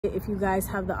If you guys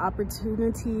have the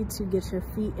opportunity to get your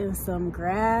feet in some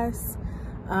grass,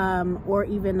 or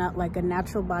even like a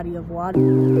natural body of water.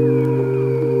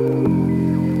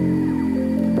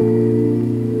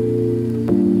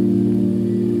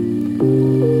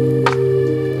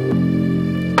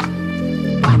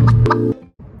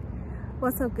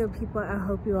 What's up, good people? I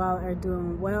hope you all are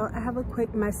doing well. I have a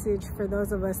quick message for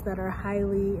those of us that are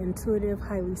highly intuitive,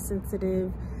 highly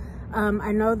sensitive.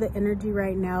 I know the energy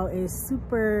right now is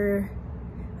super,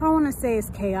 I don't want to say it's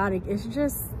chaotic. It's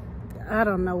just, I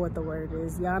don't know what the word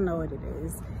is. Y'all know what it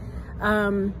is.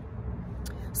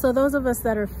 So those of us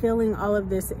that are feeling all of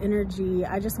this energy,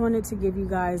 I just wanted to give you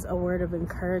guys a word of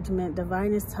encouragement.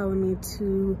 Divine is telling me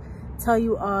to tell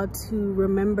you all to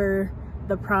remember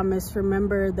the promise,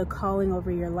 remember the calling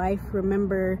over your life,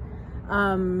 remember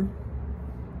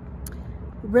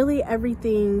really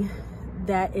everything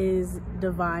that is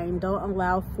divine. Don't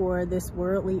allow for this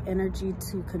worldly energy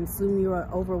to consume you or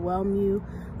overwhelm you.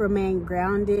 Remain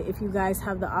grounded. If you guys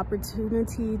have the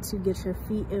opportunity to get your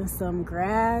feet in some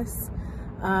grass,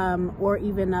 or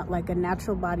even like a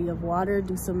natural body of water,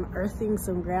 do some earthing,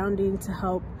 some grounding to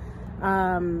help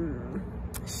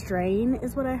strain,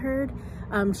 is what I heard.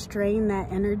 Strain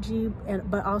that energy,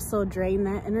 but also drain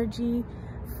that energy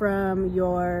from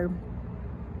your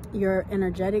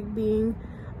energetic being.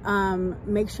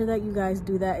 Make sure that you guys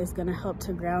do that. It's going to help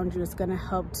to ground you. It's going to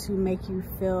help to make you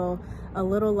feel a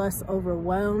little less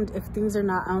overwhelmed if things are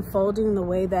not unfolding the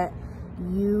way that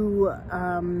you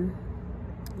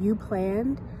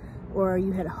planned or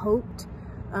you had hoped.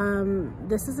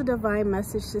 This is a divine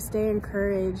message to stay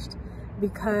encouraged,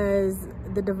 because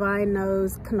the divine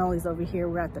knows. Canoli's over here.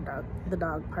 We're at the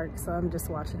dog park, so I'm just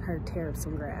watching her tear up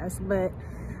some grass. But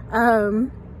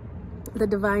the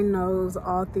divine knows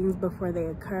all things before they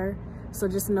occur. So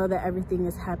just know that everything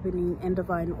is happening in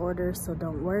divine order. So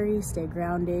don't worry, stay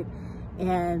grounded,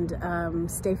 and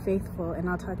stay faithful. And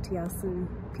I'll talk to y'all soon.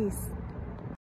 Peace.